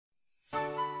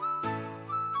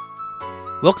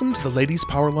Welcome to the Ladies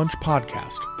Power Lunch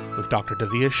podcast with Dr.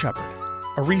 Davia Shepherd,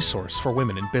 a resource for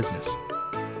women in business,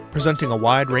 presenting a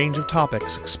wide range of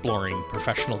topics exploring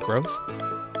professional growth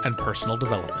and personal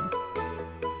development.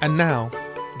 And now,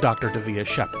 Dr. Davia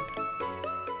Shepherd.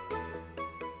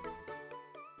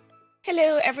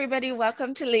 Hello, everybody.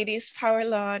 Welcome to Ladies Power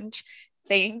Lunch.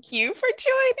 Thank you for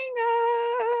joining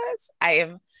us. I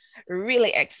am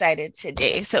really excited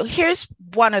today. So here's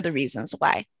one of the reasons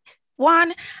why.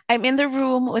 One, I'm in the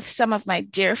room with some of my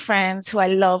dear friends who I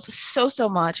love so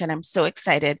much, and I'm so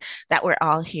excited that we're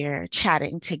all here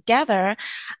chatting together.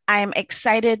 I'm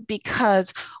excited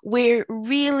because we're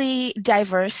really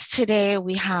diverse today.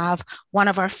 We have one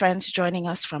of our friends joining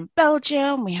us from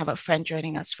Belgium. We have a friend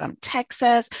joining us from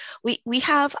Texas. We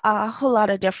have a whole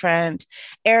lot of different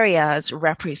areas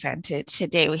represented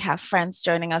today. We have friends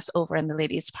joining us over in the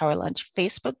Ladies Power Lunch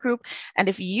Facebook group. And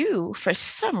if you, for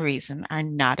some reason, are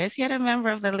not as yet a member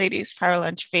of the Ladies Power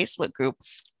Lunch Facebook group,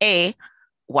 A,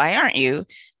 why aren't you?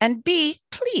 And B,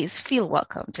 please feel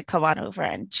welcome to come on over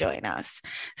and join us.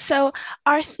 So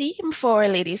our theme for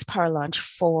Ladies Power Lunch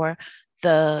for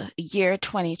the year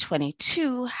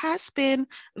 2022 has been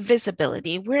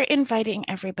visibility. We're inviting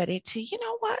everybody to, you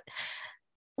know what?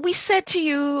 We said to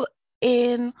you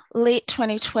in late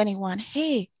 2021,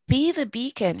 hey, be the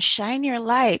beacon, shine your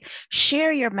light,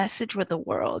 share your message with the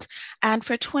world. And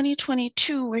for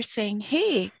 2022, we're saying,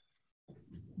 hey,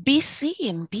 be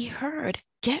seen, be heard,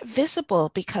 get visible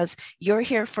because you're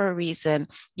here for a reason.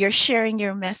 You're sharing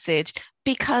your message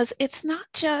because it's not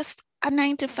just a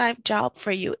 9-to-5 job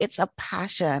for you, it's a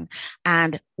passion.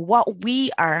 And what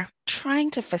we are trying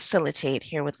to facilitate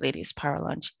here with Ladies Power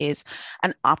Lunch is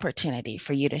an opportunity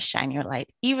for you to shine your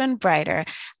light even brighter.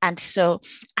 And so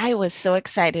I was so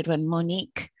excited when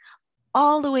Monique,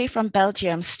 all the way from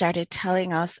Belgium, started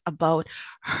telling us about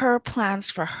her plans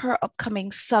for her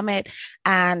upcoming summit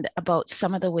and about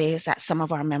some of the ways that some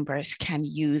of our members can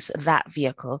use that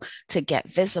vehicle to get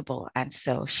visible. And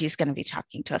so she's going to be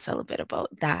talking to us a little bit about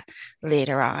that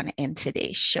later on in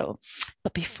today's show.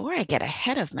 But before I get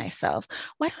ahead of myself,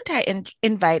 why don't I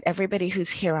invite everybody who's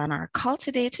here on our call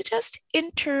today to just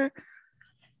introduce,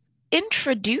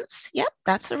 yep,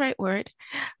 that's the right word,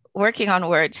 working on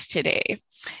words today.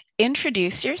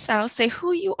 Introduce yourself, say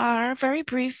who you are, very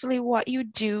briefly, what you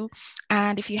do.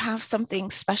 And if you have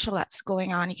something special that's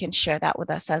going on, you can share that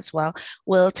with us as well.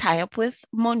 We'll tie up with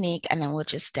Monique and then we'll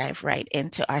just dive right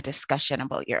into our discussion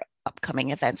about your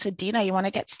upcoming event. So Dina, you want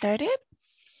to get started?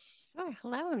 Sure.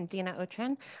 Hello, I'm Dina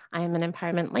Otrin. I am an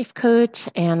empowerment life coach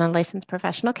and a licensed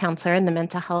professional counselor in the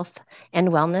mental health and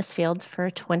wellness field for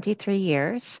 23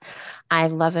 years. I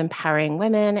love empowering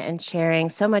women and sharing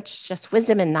so much just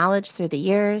wisdom and knowledge through the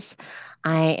years.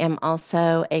 I am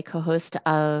also a co-host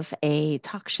of a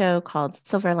talk show called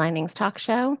Silver Linings Talk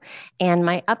Show, and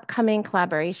my upcoming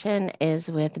collaboration is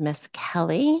with Miss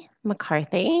Kelly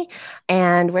McCarthy,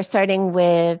 and we're starting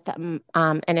with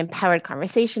an empowered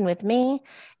conversation with me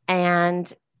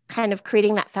and kind of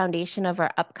creating that foundation of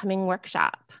our upcoming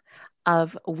workshop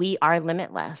of We Are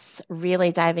Limitless,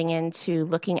 really diving into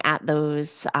looking at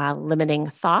those limiting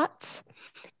thoughts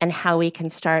and how we can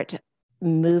start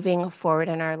moving forward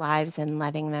in our lives and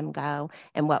letting them go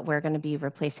and what we're going to be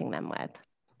replacing them with.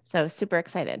 So super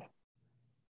excited.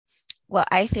 Well,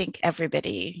 I think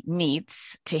everybody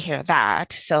needs to hear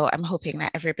that. So I'm hoping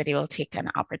that everybody will take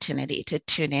an opportunity to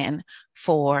tune in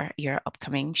for your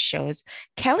upcoming shows.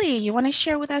 Kelly, you want to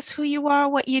share with us who you are,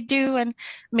 what you do, and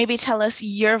maybe tell us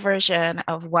your version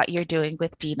of what you're doing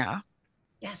with Dina?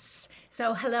 Yes.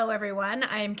 So, hello, everyone.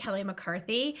 I am Kelly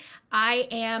McCarthy. I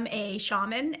am a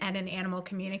shaman and an animal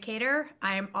communicator.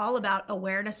 I am all about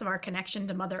awareness of our connection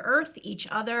to Mother Earth, each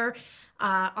other,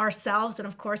 ourselves, and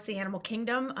of course, the animal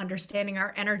kingdom. Understanding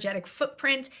our energetic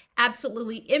footprint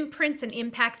absolutely imprints and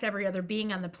impacts every other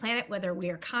being on the planet, whether we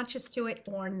are conscious to it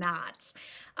or not.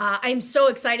 I'm so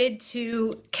excited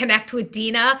to connect with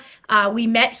Dina. We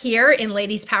met here in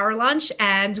Ladies Power Lunch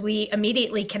and we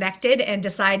immediately connected and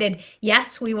decided,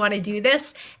 yes, we want to do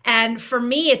this. And for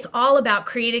me, it's all about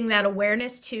creating that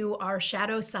awareness to our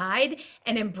shadow side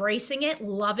and embracing it,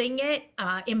 loving it,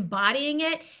 embodying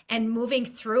it, and moving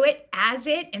through it as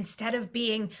it instead of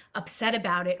being upset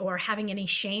about it or having any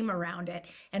shame around it.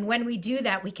 And when we do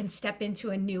that, we can step into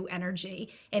a new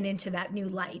energy and into that new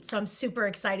light. So I'm super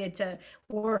excited to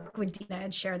work with Dina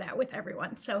and share that with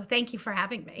everyone. So thank you for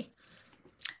having me.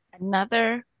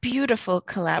 Another beautiful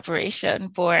collaboration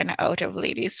born out of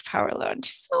Ladies Power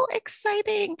Lunch. So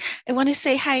exciting. I want to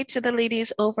say hi to the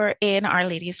ladies over in our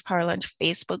Ladies Power Lunch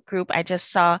Facebook group. I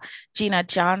just saw Gina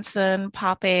Johnson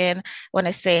pop in. I want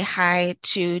to say hi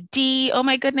to Dee. Oh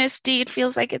my goodness, Dee, it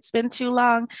feels like it's been too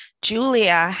long.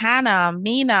 Julia, Hannah,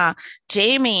 Mina,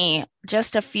 Jamie,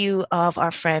 just a few of our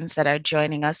friends that are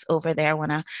joining us over there. I want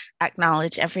to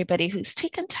acknowledge everybody who's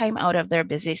taken time out of their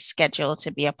busy schedule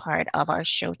to be a part of our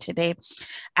show today.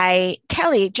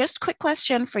 Kelly, just quick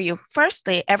question for you.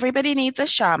 Firstly, everybody needs a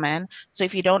shaman. So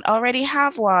if you don't already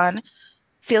have one,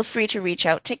 feel free to reach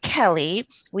out to Kelly.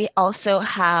 We also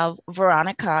have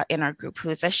Veronica in our group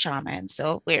who's a shaman.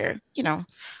 So we're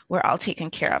all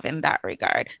taken care of in that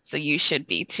regard. So you should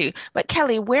be too. But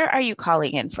Kelly, where are you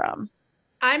calling in from?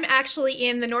 I'm actually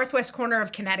in the northwest corner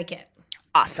of Connecticut.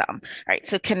 Awesome. All right.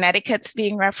 So Connecticut's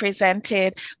being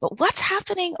represented, but what's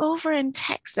happening over in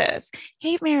Texas?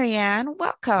 Hey, Marianne,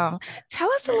 welcome. Tell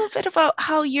us a little bit about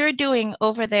how you're doing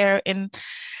over there in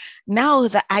now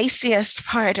the iciest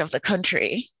part of the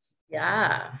country.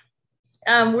 Yeah,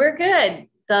 we're good.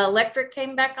 The electric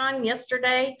came back on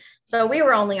yesterday, so we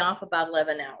were only off about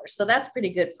 11 hours. So that's pretty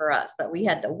good for us. But we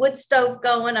had the wood stove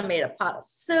going. I made a pot of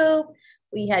soup.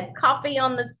 We had coffee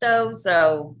on the stove,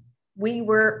 so we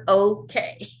were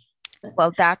okay.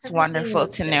 Well, that's wonderful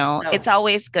to know. It's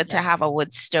always good to have a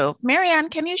wood stove. Marianne,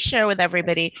 can you share with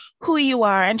everybody who you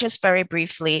are and just very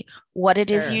briefly what it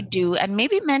is you do, and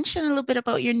maybe mention a little bit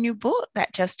about your new book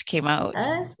that just came out?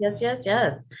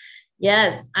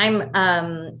 Yes, I'm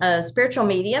a spiritual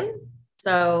medium.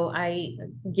 So I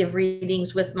give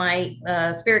readings with my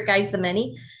spirit guides, the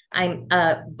many. I'm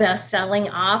a best-selling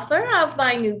author of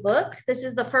my new book. This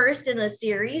is the first in a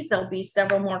series. There'll be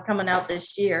several more coming out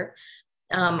this year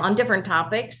on different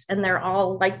topics. And they're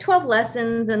all like 12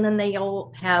 lessons. And then they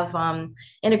all have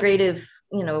integrative,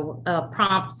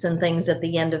 prompts and things at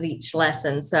the end of each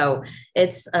lesson. So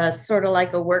it's sort of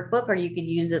like a workbook, or you could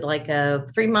use it like a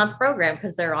 3-month program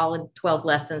because they're all in 12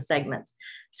 lesson segments.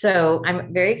 So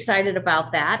I'm very excited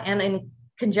about that. And in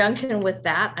conjunction with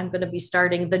that, I'm going to be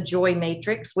starting the Joy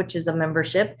Matrix, which is a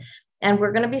membership, and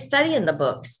we're going to be studying the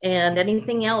books and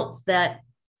anything else that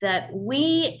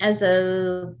we as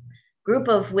a group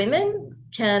of women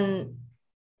can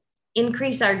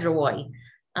increase our joy.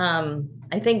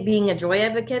 I think being a joy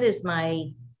advocate is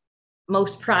my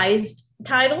most prized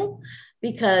title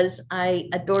because I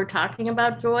adore talking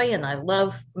about joy, and I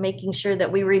love making sure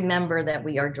that we remember that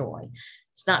we are joy.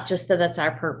 It's not just that that's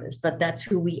our purpose, but that's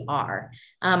who we are.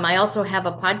 I also have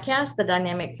a podcast, the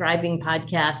Dynamic Thriving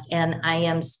Podcast, and I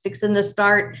am fixing to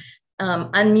start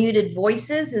Unmuted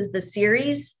Voices is the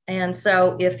series. And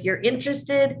so if you're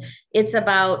interested, it's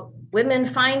about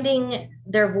women finding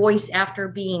their voice after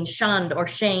being shunned or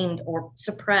shamed or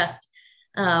suppressed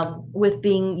with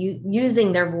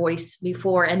using their voice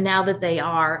before, and now that they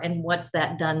are, and what's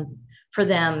that done for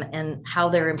them and how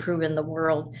they're improving the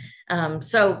world.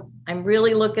 So I'm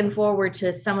really looking forward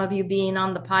to some of you being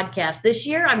on the podcast. This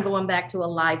year, I'm going back to a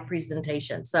live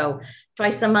presentation. So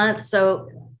twice a month. So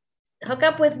hook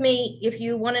up with me if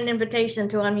you want an invitation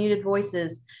to Unmuted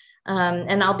Voices.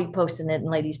 And I'll be posting it in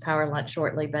Ladies Power Lunch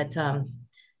shortly. But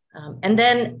and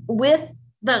then with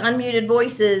the Unmuted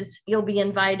Voices, you'll be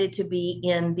invited to be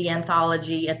in the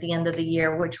anthology at the end of the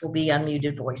year, which will be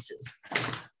Unmuted Voices.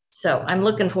 So I'm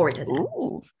looking forward to that.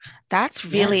 Ooh, that's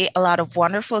really a lot of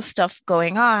wonderful stuff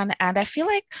going on. And I feel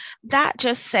like that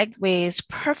just segues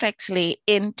perfectly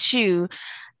into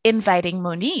inviting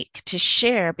Monique to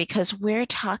share, because we're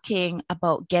talking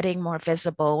about getting more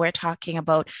visible. We're talking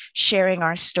about sharing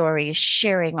our stories,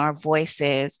 sharing our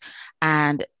voices,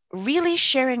 and really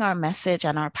sharing our message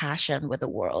and our passion with the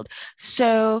world.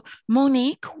 So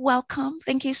Monique, welcome.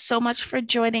 Thank you so much for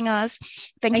joining us.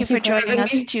 Thank you for joining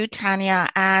us too, Tanya.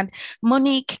 And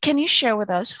Monique, can you share with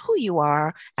us who you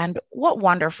are and what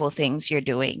wonderful things you're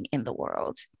doing in the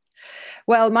world?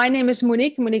 Well, my name is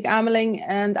Monique Ameling,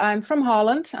 and I'm from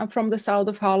Holland. I'm from the south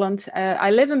of Holland.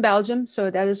 I live in Belgium, so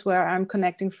that is where I'm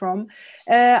connecting from.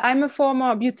 I'm a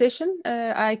former beautician.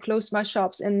 I closed my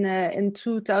shops in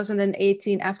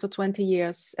 2018 after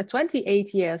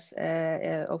 28 years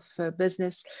of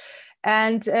business.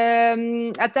 And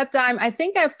at that time, I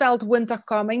think I felt winter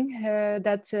coming,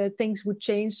 that things would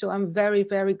change. So I'm very,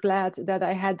 very glad that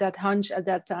I had that hunch at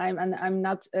that time, and I'm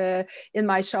not in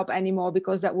my shop anymore,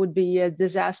 because that would be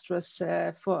disastrous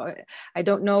I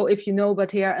don't know if you know, but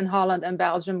here in Holland and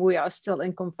Belgium, we are still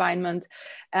in confinement,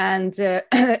 and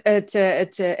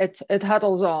it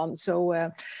huddles on.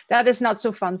 So that is not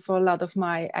so fun for a lot of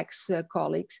my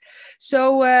ex-colleagues.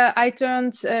 So I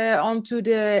turned onto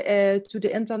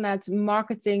the internet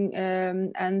marketing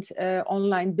and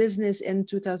online business in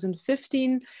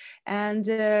 2015. And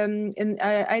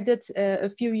I did a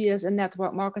few years in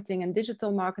network marketing and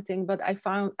digital marketing, but I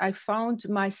found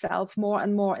myself more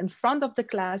and more in front of the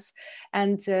class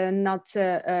and not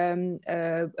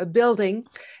building.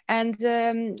 And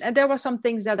there were some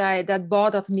things that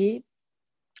bothered me.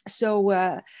 So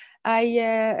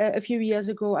a few years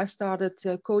ago, I started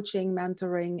coaching,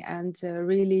 mentoring, and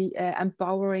really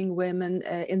empowering women,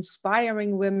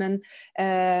 inspiring women.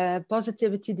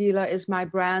 Positivity Dealer is my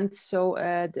brand. So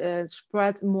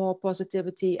spread more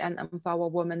positivity and empower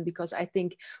women, because I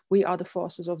think we are the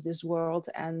forces of this world.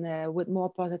 And with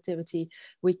more positivity,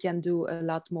 we can do a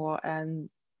lot more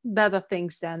and better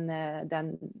things than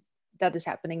that is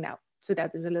happening now. So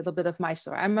that is a little bit of my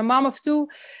story. I'm a mom of two,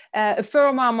 a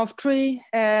fur mom of three,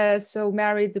 so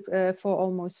married for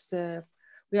almost,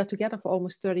 we are together for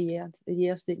almost 30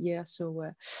 years this year.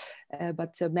 So,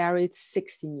 but married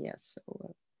 16 years.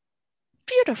 So.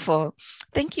 Beautiful.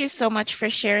 Thank you so much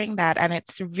for sharing that. And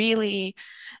it's really,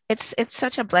 it's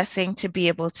such a blessing to be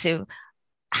able to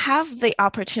have the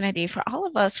opportunity for all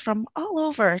of us from all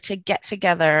over to get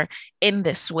together in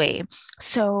this way.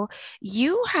 So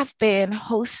you have been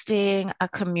hosting a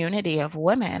community of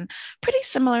women pretty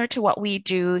similar to what we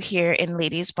do here in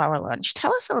Ladies Power Lunch.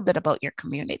 Tell us a little bit about your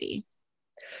community.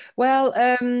 Well,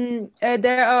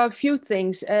 there are a few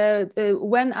things.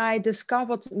 When I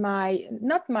discovered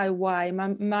not my why,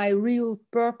 my real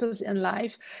purpose in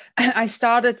life, I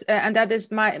started, and that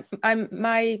is my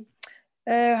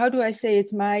how do I say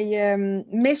it? My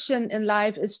mission in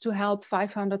life is to help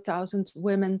 500,000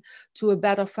 women to a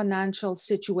better financial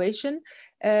situation.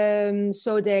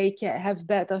 So they can have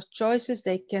better choices,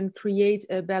 they can create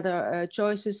better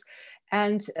choices.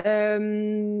 And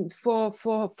for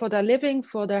their living,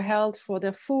 for their health, for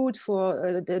their food,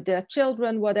 for their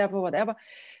children, whatever.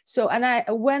 So, and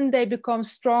when they become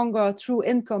stronger through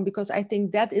income, because I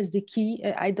think that is the key.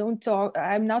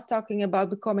 I'm not talking about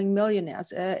becoming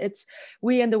millionaires.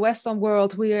 We in the Western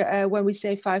world, when we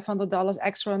say $500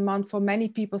 extra a month, for many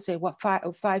people say, what,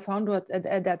 500,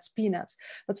 that's peanuts.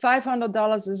 But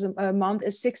 $500 a month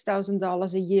is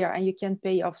 $6,000 a year, and you can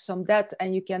pay off some debt,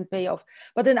 and you can pay off.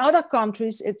 But in other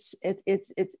countries, it's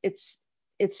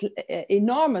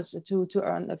enormous to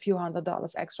earn a few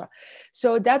 $100s extra.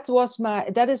 So that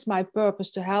is my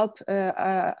purpose, to help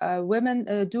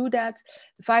women do that.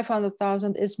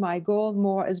 500,000 is my goal.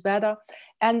 More is better,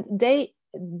 and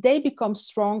they become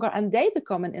stronger, and they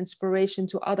become an inspiration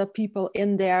to other people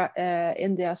in their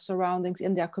surroundings,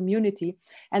 in their community.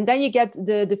 And then you get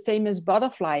the famous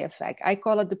butterfly effect. I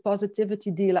call it the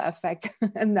positivity dealer effect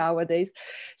nowadays.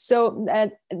 So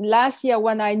last year,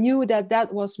 when I knew that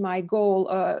was my goal,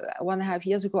 1.5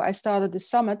 years ago, I started the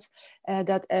summit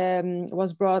that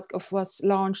was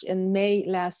launched in May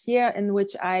last year, in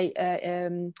which I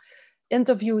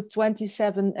interviewed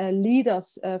 27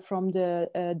 leaders from the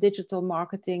digital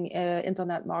marketing,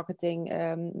 internet marketing,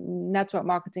 network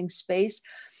marketing space,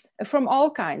 from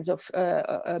all kinds of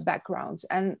backgrounds.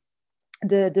 And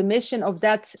the mission of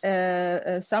that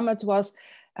summit was,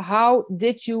 how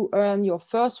did you earn your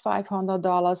first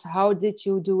 $500? How did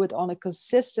you do it on a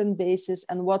consistent basis?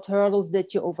 And what hurdles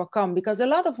did you overcome? Because a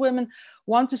lot of women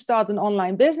want to start an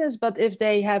online business, but if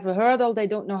they have a hurdle, they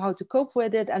don't know how to cope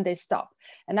with it, and they stop.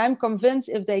 And I'm convinced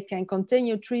if they can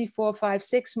continue 3, 4, 5,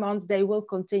 6 months, they will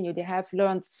continue. They have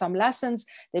learned some lessons,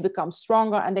 they become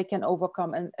stronger, and they can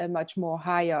overcome a much more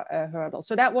higher hurdle.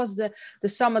 So that was the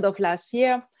summit of last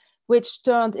year, which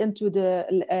turned into the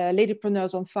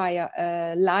Ladypreneurs on Fire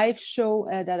live show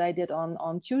that I did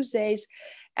on Tuesdays.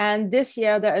 And this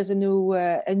year there is a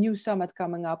new summit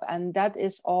coming up, and that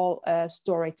is all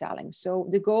storytelling. So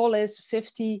the goal is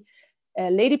 50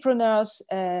 ladypreneurs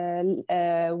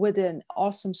with an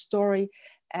awesome story.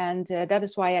 And that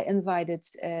is why I invited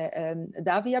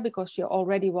Davia, because she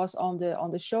already was on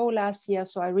the show last year.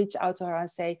 So I reached out to her and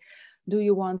say, do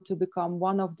you want to become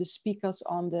one of the speakers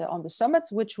on the summit,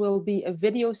 which will be a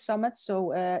video summit?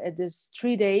 So it is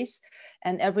 3 days,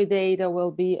 and every day there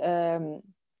will be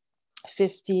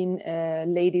 15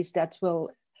 ladies that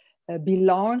will be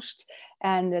launched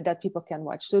and that people can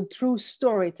watch. So through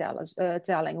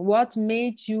storytelling, what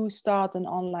made you start an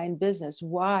online business?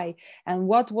 Why? And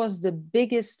what was the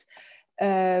biggest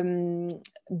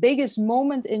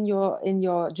moment in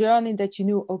your journey that you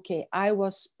knew, okay, I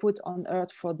was put on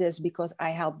earth for this because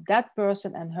I helped that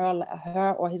person, and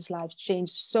her or his life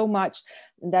changed so much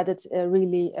that it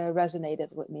really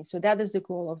resonated with me. So that is the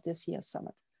goal of this year's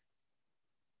summit.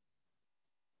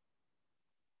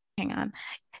 Hang on.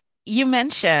 You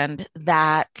mentioned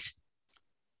that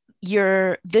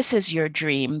this is your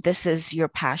dream, this is your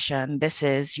passion, this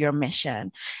is your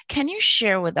mission. Can you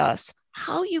share with us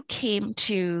how you came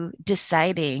to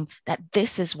deciding that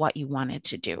this is what you wanted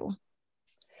to do?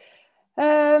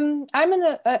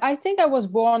 I think I was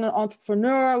born an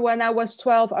entrepreneur. When I was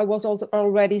 12, I was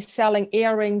already selling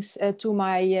earrings to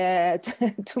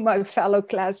my fellow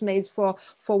classmates for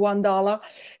 $1.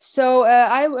 So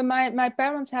my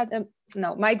parents had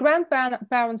my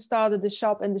grandparents started a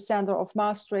shop in the center of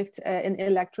Maastricht in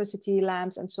electricity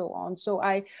lamps and so on. So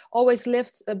I always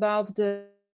lived above the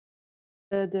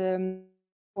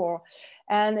floor,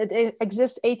 and it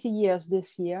exists 80 years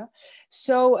this year.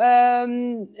 So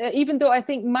even though I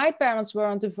think my parents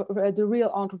weren't the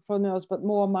real entrepreneurs, but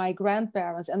more my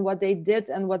grandparents, and what they did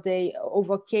and what they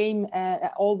overcame,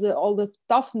 all the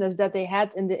toughness that they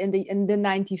had in the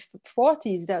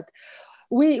 1940s, that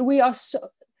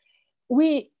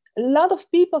a lot of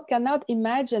people cannot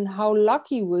imagine how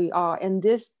lucky we are in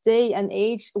this day and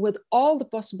age with all the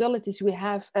possibilities we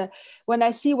have. When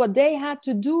I see what they had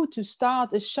to do to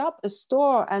start a shop, a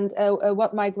store, and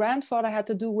what my grandfather had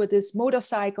to do with his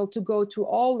motorcycle to go to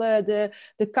all the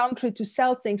country to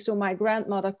sell things, so my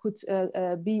grandmother could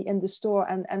be in the store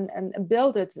and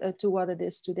build it to what it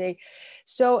is today.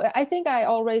 So I think I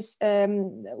always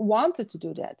wanted to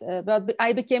do that, but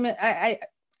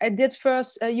I did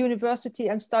first university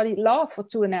and studied law for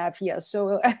 2.5 years,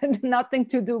 so nothing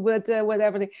to do with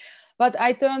everything. But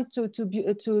I turned to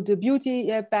the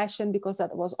beauty passion, because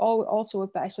that was also a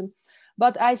passion.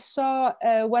 But I saw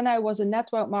when I was in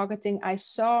network marketing, I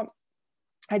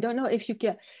don't know if you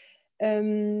can,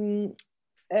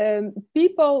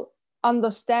 people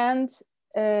understand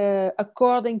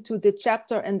according to the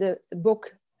chapter in the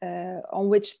book on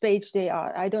which page they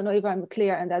are. I don't know if I'm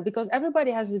clear in that, because everybody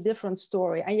has a different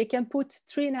story, and you can put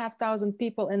 3,500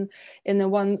 people in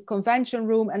one convention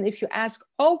room, and if you ask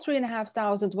all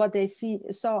 3,500 what they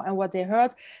saw and what they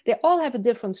heard, they all have a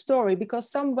different story,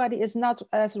 because somebody is not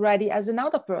as ready as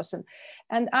another person.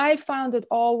 And I found it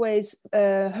always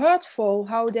hurtful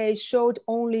how they showed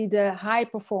only the high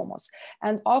performers,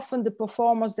 and often the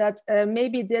performers that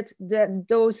maybe did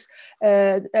those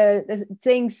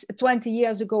things 20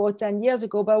 years ago or 10 years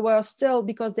ago, but were still,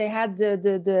 because they had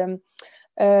the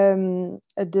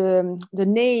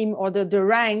name or the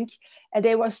rank, and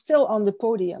they were still on the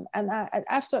podium. And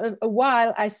after a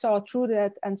while, I saw through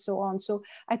that and so on. So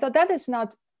I thought that is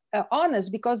not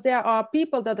honest, because there are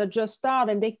people that are just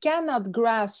starting, they cannot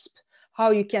grasp how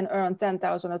you can earn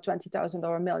 $10,000 or $20,000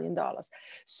 or $1 million.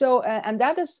 So, and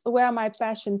that is where my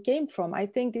passion came from. I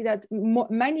think that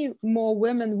many more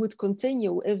women would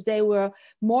continue if they were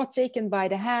more taken by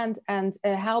the hand and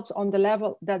helped on the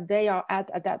level that they are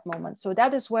at that moment. So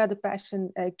that is where the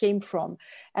passion came from.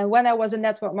 And when I was in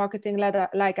network marketing,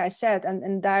 like I said, and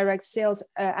in direct sales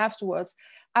afterwards,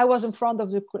 I was in front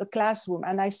of the classroom,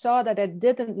 and I saw that I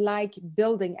didn't like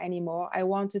building anymore. I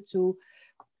wanted to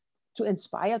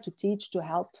inspire, to teach, to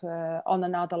help on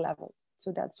another level.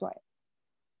 So that's why.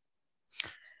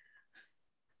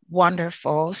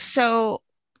 Wonderful. So,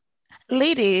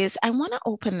 ladies, I want to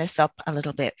open this up a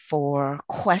little bit for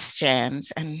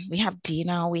questions. And we have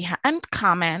Dina, and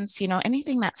comments,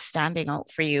 anything that's standing out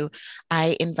for you.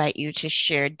 I invite you to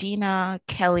share. Dina,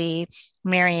 Kelly,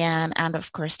 Marianne, and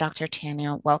of course, Dr.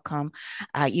 Tanya, welcome.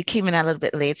 You came in a little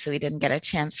bit late, so we didn't get a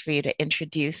chance for you to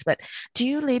introduce, but do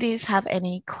you ladies have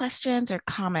any questions or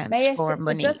comments for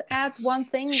Monique? Just add one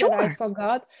thing Sure. that I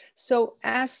forgot. So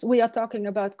as we are talking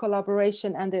about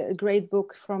collaboration and a great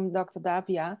book from Dr.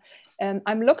 Davia,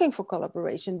 I'm looking for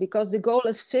collaboration, because the goal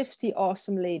is 50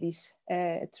 awesome ladies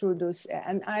through this,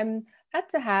 and I'm at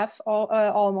the half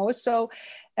almost. So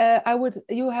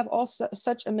you have also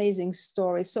such amazing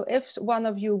stories. So if one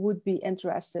of you would be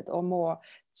interested or more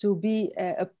to be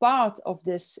a part of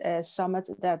this summit,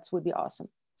 that would be awesome.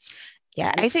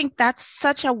 Yeah, I think that's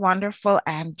such a wonderful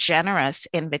and generous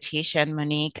invitation,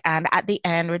 Monique. And at the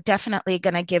end, we're definitely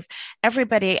going to give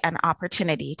everybody an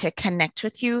opportunity to connect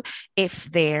with you if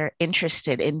they're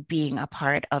interested in being a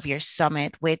part of your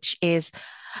summit, which is,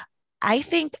 I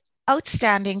think,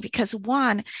 outstanding, because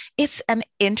one, it's an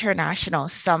international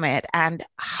summit, and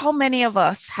how many of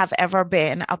us have ever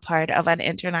been a part of an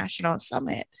international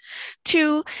summit?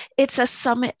 Two, it's a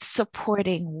summit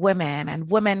supporting women and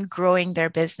women growing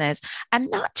their business, and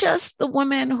not just the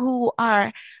women who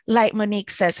are, like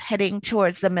Monique says, heading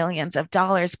towards the millions of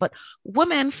dollars, but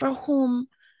women for whom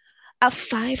a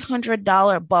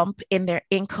 $500 bump in their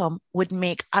income would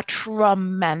make a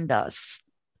tremendous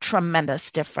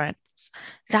difference.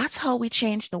 That's how we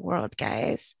change the world,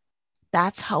 guys.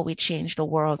 That's how we change the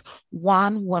world,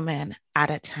 one woman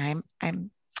at a time. I'm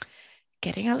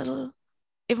getting a little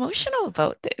emotional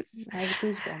about this. I have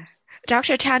goosebumps.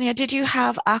 Dr. Tanya, did you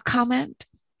have a comment?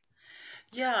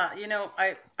 Yeah,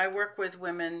 I work with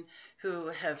women who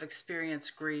have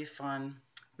experienced grief on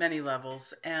many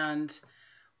levels. And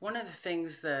one of the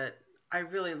things that I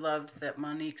really loved that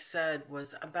Monique said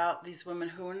was about these women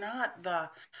who are not the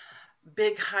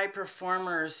big high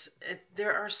performers.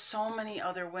 There are so many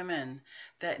other women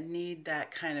that need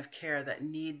that kind of care, that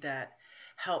need that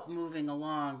help moving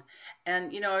along.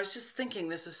 And, I was just thinking,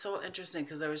 this is so interesting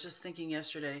because I was just thinking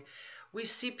yesterday, we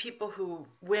see people who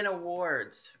win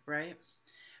awards, right?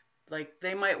 Like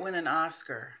they might win an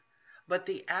Oscar, but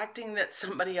the acting that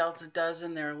somebody else does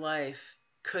in their life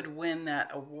could win that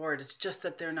award. It's just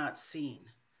that they're not seen.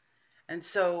 And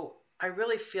so I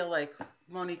really feel like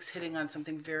Monique's hitting on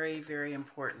something very, very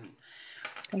important.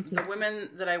 Thank you. The women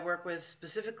that I work with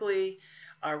specifically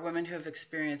are women who have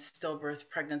experienced stillbirth,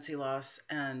 pregnancy loss,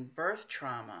 and birth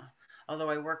trauma, although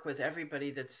I work with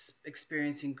everybody that's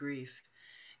experiencing grief.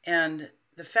 And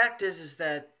the fact is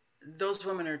that those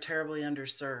women are terribly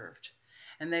underserved,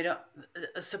 and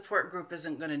a support group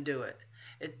isn't going to do it.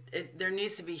 There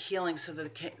needs to be healing so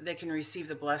that they can receive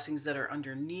the blessings that are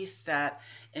underneath that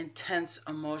intense,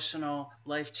 emotional,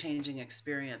 life-changing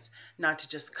experience, not to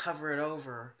just cover it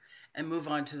over and move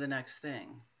on to the next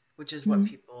thing, which is what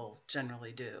people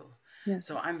generally do. Yes.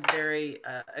 So I'm very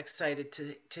excited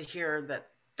to hear that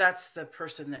that's the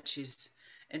person that she's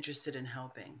interested in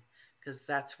helping, because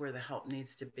that's where the help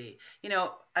needs to be.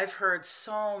 I've heard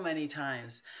so many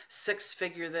times,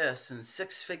 6-figure this and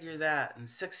 6-figure that and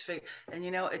 6-figure, and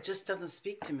it just doesn't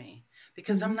speak to me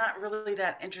because I'm not really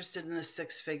that interested in the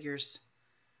 6 figures.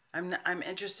 I'm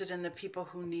interested in the people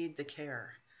who need the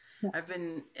care. Yeah. I've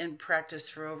been in practice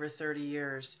for over 30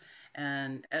 years,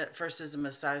 and at first as a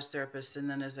massage therapist and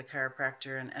then as a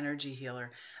chiropractor and energy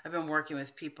healer. I've been working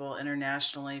with people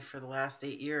internationally for the last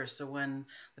 8 years. So when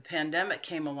the pandemic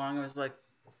came along, I was like,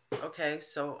 okay,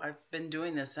 so I've been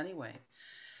doing this anyway,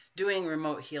 doing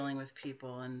remote healing with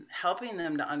people and helping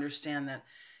them to understand that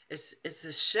it's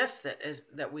this shift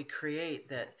that we create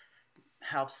that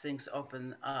helps things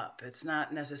open up. It's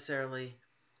not necessarily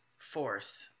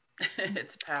force,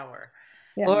 it's power.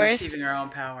 Yeah. Force, Receiving our own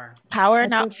power. power, I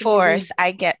not totally force. agree.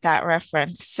 I get that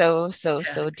reference so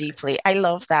deeply. I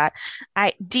love that.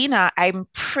 Dina, I'm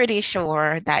pretty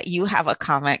sure that you have a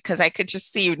comment because I could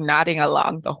just see you nodding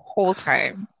along the whole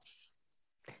time.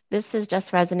 This is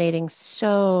just resonating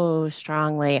so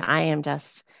strongly. I am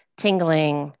just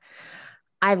tingling.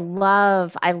 I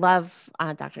love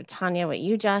Dr. Tanya, what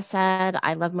you just said.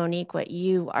 I love, Monique, what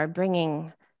you are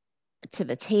bringing to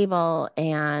the table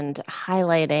and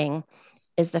highlighting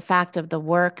is the fact of the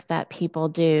work that people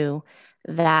do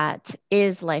that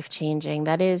is life-changing,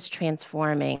 that is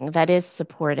transforming, that is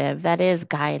supportive, that is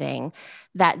guiding,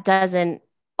 that doesn't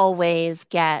always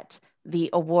get the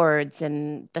awards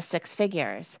and the 6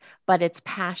 figures, but it's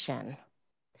passion.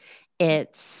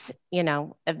 It's,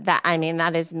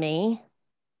 that is me.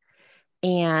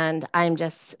 And I'm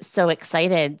just so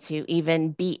excited to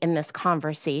even be in this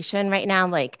conversation right now.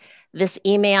 Like this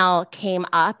email came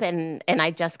up and I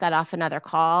just got off another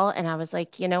call and I was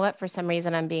like, you know what, for some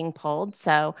reason I'm being pulled.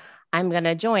 So I'm going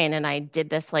to join. And I did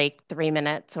this like 3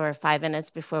 minutes or 5 minutes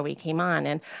before we came on.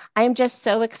 And I'm just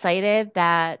so excited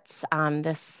that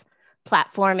this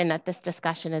platform and that this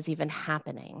discussion is even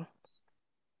happening.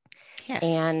 Yes.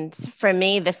 And for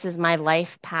me, this is my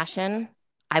life passion.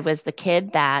 I was the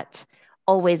kid that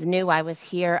always knew I was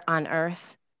here on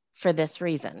earth for this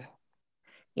reason,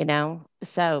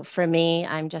 So for me,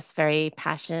 I'm just very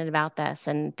passionate about this,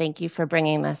 and thank you for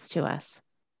bringing this to us.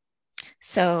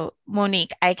 So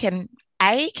Monique, I'm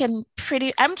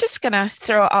just going to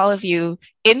throw all of you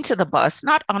into the bus,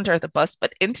 not under the bus,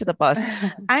 but into the bus.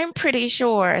 I'm pretty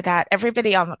sure that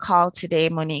everybody on the call today,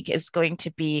 Monique, is going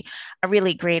to be a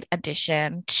really great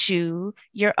addition to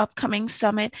your upcoming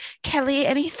summit. Kelly,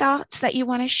 any thoughts that you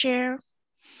want to share?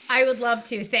 I would love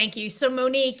to. Thank you. So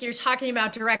Monique, you're talking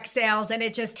about direct sales and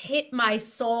it just hit my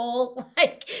soul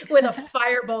like with a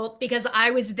firebolt because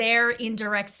I was there in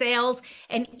direct sales.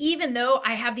 And even though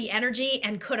I have the energy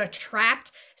and could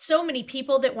attract so many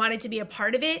people that wanted to be a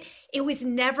part of it, it was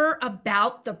never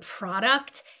about the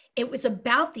product. It was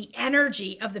about the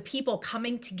energy of the people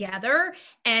coming together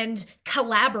and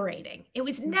collaborating. It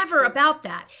was never about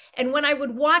that. And when I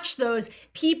would watch those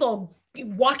people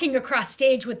walking across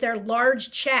stage with their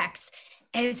large checks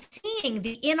and seeing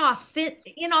the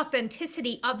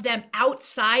inauthenticity of them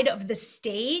outside of the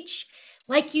stage,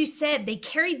 like you said, they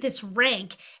carried this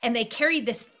rank and they carried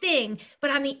this thing,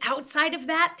 but on the outside of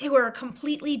that, they were a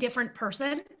completely different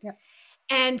person. Yep.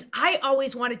 And I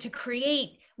always wanted to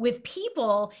create with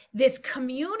people this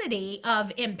community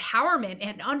of empowerment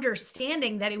and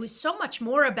understanding that it was so much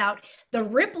more about the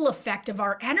ripple effect of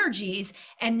our energies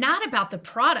and not about the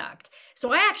product.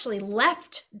 So I actually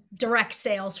left direct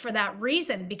sales for that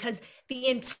reason, because the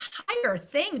entire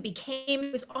thing became,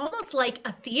 it was almost like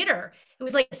a theater. It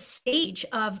was like a stage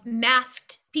of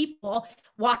masked people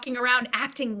walking around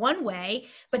acting one way,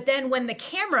 but then when the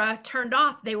camera turned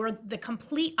off, they were the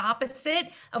complete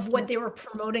opposite of what they were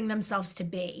promoting themselves to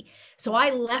be. So I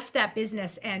left that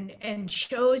business and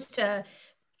chose to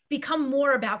become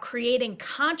more about creating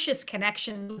conscious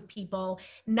connection with people,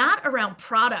 not around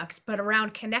products, but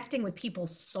around connecting with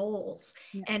people's souls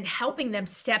and helping them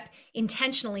step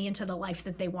intentionally into the life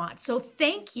that they want. So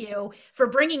thank you for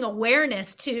bringing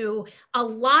awareness to a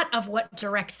lot of what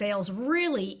direct sales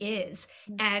really is.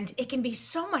 And it can be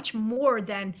so much more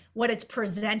than what it's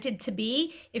presented to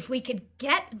be if we could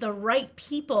get the right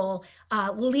people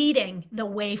leading the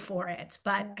way for it.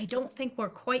 But I don't think we're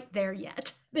quite there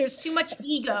yet. There's too much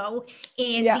ego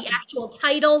in the actual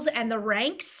titles and the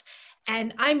ranks.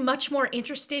 And I'm much more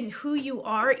interested in who you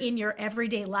are in your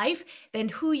everyday life than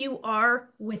who you are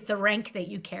with the rank that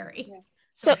you carry. Yeah.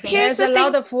 So here's there's the a thing.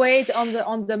 lot of weight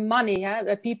on the money.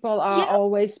 People are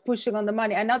always pushing on the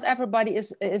money, and not everybody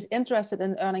is interested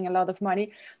in earning a lot of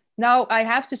money. Now, I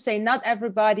have to say, not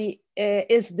everybody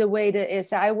is the way that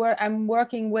is. I'm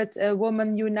working with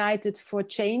Women United for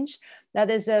Change.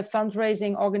 That is a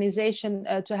fundraising organization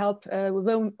to help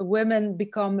women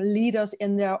become leaders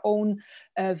in their own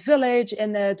village,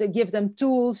 and to give them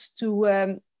tools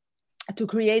to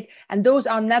create. And those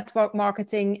are network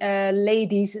marketing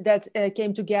ladies that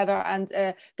came together, and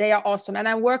they are awesome. And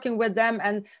I'm working with them,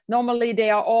 and normally they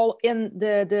are all in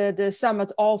the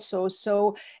summit also.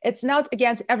 So it's not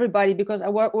against everybody, because I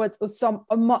work with some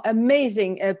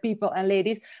amazing people and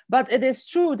ladies. But it is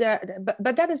true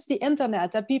but that is the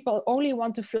internet, that people only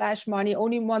want to flash money,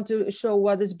 only want to show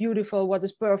what is beautiful, what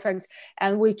is perfect,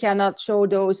 and we cannot show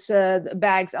those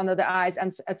bags under the eyes,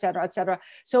 and etc. etc.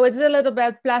 So it's a little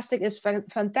bit, plastic is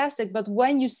fantastic, but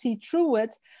when you see through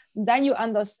it, then you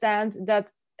understand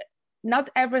that not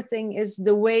everything is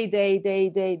the way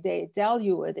they tell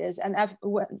you it is. And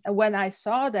when I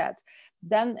saw that,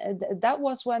 then that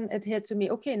was when it hit to me,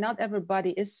 okay, not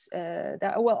everybody is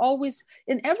there will always,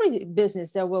 in every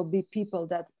business there will be people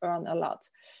that earn a lot,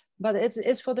 but it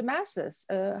is for the masses.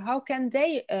 How can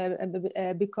they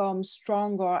become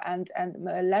stronger and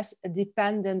less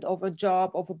dependent of a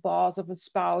job, of a boss, of a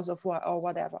spouse, or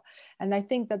whatever? And I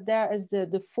think that there is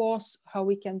the force how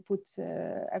we can put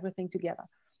everything together.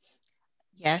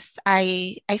 Yes,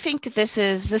 I think this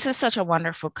is such a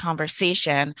wonderful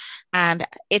conversation, and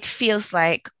it feels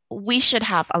like we should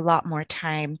have a lot more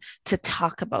time to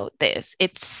talk about this.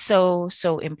 It's so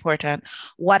important.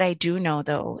 What I do know,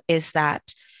 though, is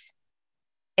that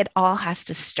it all has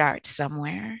to start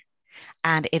somewhere.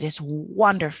 And it is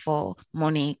wonderful,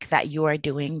 Monique, that you are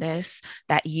doing this,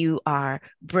 that you are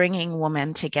bringing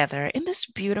women together in this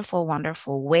beautiful,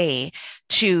 wonderful way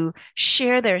to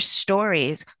share their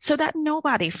stories so that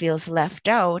nobody feels left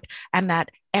out, and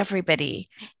that everybody,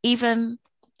 even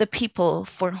the people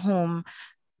for whom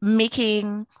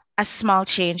making a small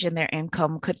change in their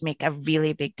income could make a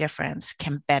really big difference,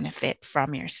 can benefit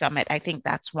from your summit. I think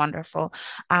that's wonderful.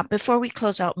 Before we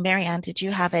close out, Marianne, did you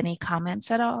have any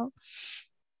comments at all?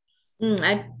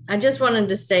 I just wanted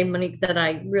to say, Monique, that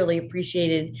I really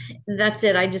appreciated. That's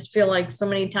it. I just feel like so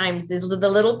many times the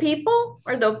little people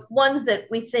are the ones that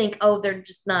we think, oh, they're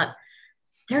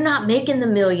not making the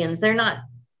millions.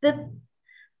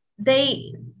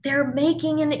 They're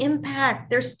making an impact.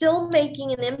 They're still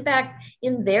making an impact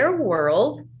in their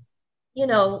world.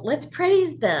 Let's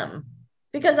praise them,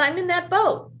 because I'm in that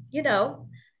boat.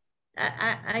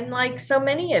 I'm like so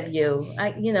many of you.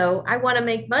 I want to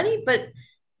make money, but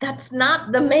that's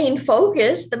not the main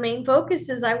focus. The main focus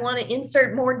is I want to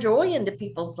insert more joy into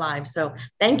people's lives. So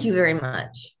thank you very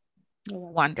much.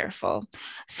 Wonderful.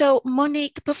 So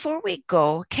Monique, before we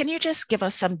go, can you just give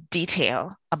us some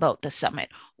detail about the summit?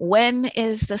 When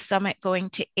is the summit going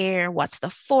to air? What's the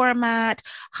format?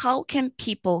 How can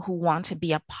people who want to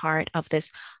be a part of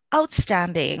this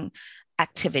outstanding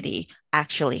activity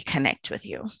actually connect with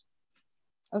you?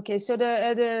 Okay, so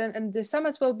the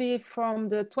summit will be from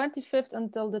the 25th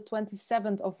until the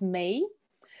 27th of May.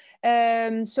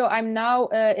 So I'm now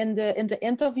in the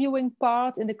interviewing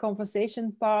part, in the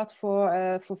conversation part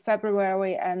for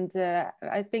February, and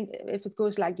I think if it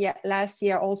goes like last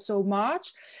year, also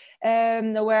March,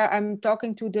 where I'm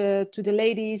talking to the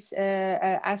ladies,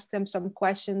 ask them some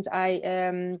questions.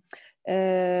 I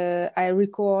I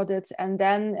record it, and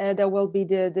then there will be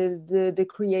the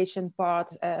creation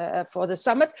part for the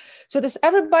summit. So this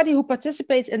everybody who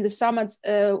participates in the summit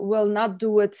will not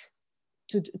do it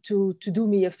to do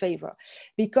me a favor,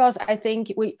 because I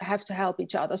think we have to help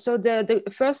each other. So the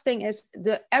first thing is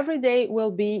every day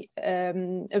will be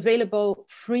available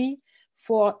free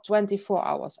for 24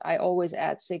 hours. I always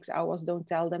add 6 hours, don't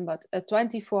tell them, but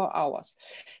 24 hours.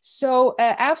 So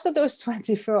after those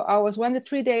 24 hours, when the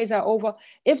 3 days are over,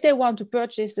 if they want to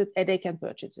purchase it, they can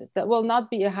purchase it. That will not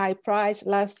be a high price.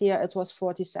 Last year it was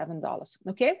 $47,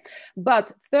 okay?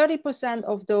 But 30%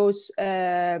 of those,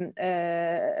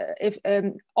 if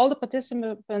all the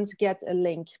participants get a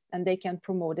link and they can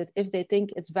promote it if they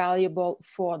think it's valuable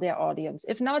for their audience.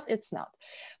 If not, it's not.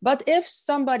 But if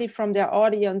somebody from their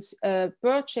audience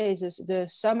purchases the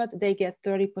summit, they get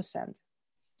 30%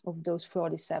 of those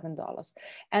 $47,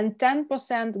 and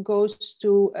 10% goes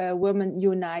to Women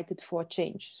United for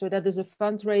Change. So that is a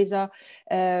fundraiser.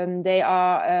 They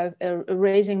are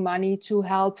raising money to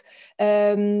help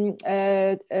children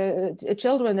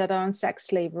that are in sex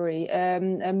slavery,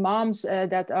 moms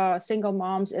that are single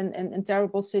moms in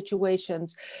terrible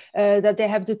situations, that they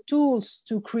have the tools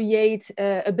to create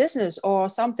a business or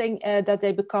something, that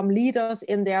they become leaders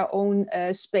in their own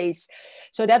space.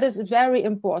 So that is very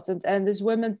important. And this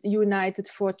Women United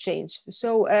for Change.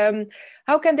 So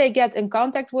how can they get in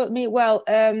contact with me? Well,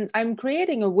 I'm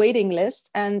creating a waiting list,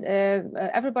 and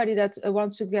everybody that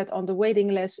wants to get on the waiting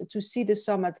list to see the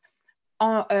summit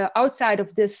outside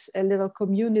of this little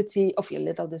community of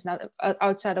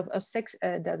outside of us six,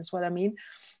 that is what I mean.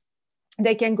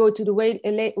 They can go to the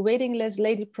waiting list,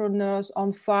 Ladypreneurs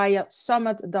on Fire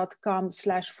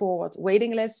summit.com/forward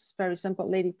waiting list. It's very simple,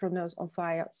 Ladypreneurs on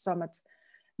Fire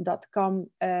summit.com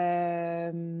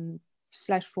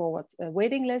 /forward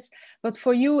waiting list. But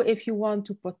for you, if you want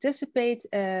to participate,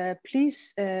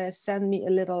 please send me a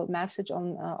little message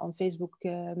on Facebook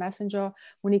Messenger.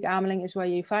 Monique Ameling is where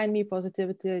you find me.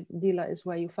 Positivity Dealer is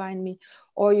where you find me.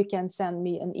 Or you can send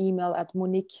me an email at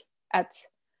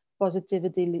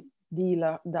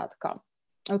monique@positivitydealer.com.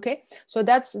 Okay, so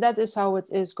that is how it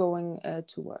is going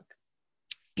to work.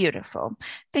 Beautiful.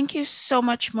 Thank you so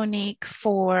much, Monique,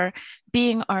 for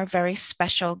being our very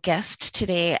special guest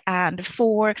today and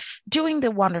for doing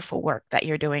the wonderful work that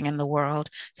you're doing in the world.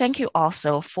 Thank you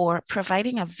also for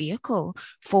providing a vehicle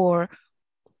for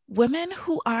women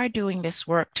who are doing this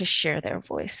work to share their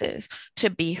voices, to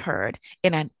be heard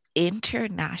in an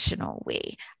international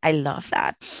way. I love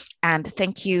that. And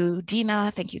thank you, Dina.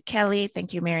 Thank you, Kelly.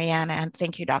 Thank you, Mariana. And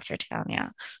thank you, Dr.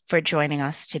 Tanya, for joining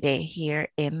us today here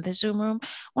in the Zoom room. I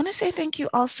want to say thank you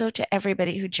also to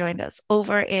everybody who joined us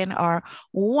over in our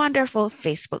wonderful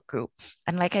Facebook group.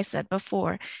 And like I said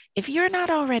before, if you're not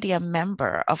already a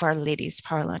member of our Ladies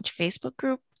Power Lunch Facebook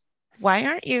group, why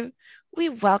aren't you? We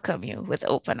welcome you with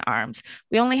open arms.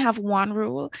 We only have one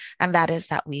rule, and that is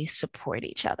that we support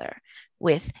each other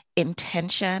with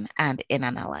intention and in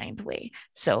an aligned way.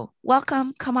 So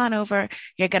welcome, come on over.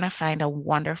 You're going to find a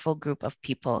wonderful group of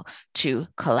people to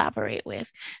collaborate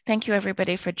with. Thank you,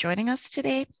 everybody, for joining us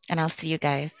today, and I'll see you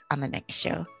guys on the next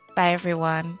show. Bye,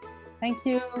 everyone. Thank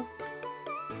you.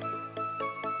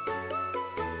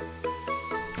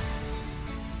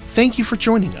 Thank you for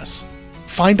joining us.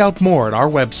 Find out more at our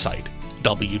website,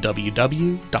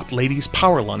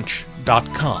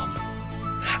 www.ladiespowerlunch.com,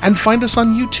 and find us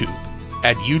on YouTube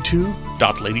at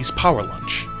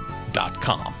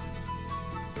youtube.ladiespowerlunch.com.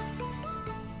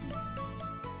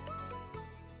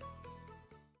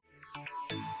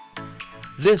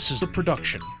 This is a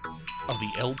production of the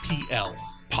LPL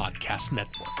Podcast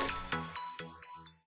Network.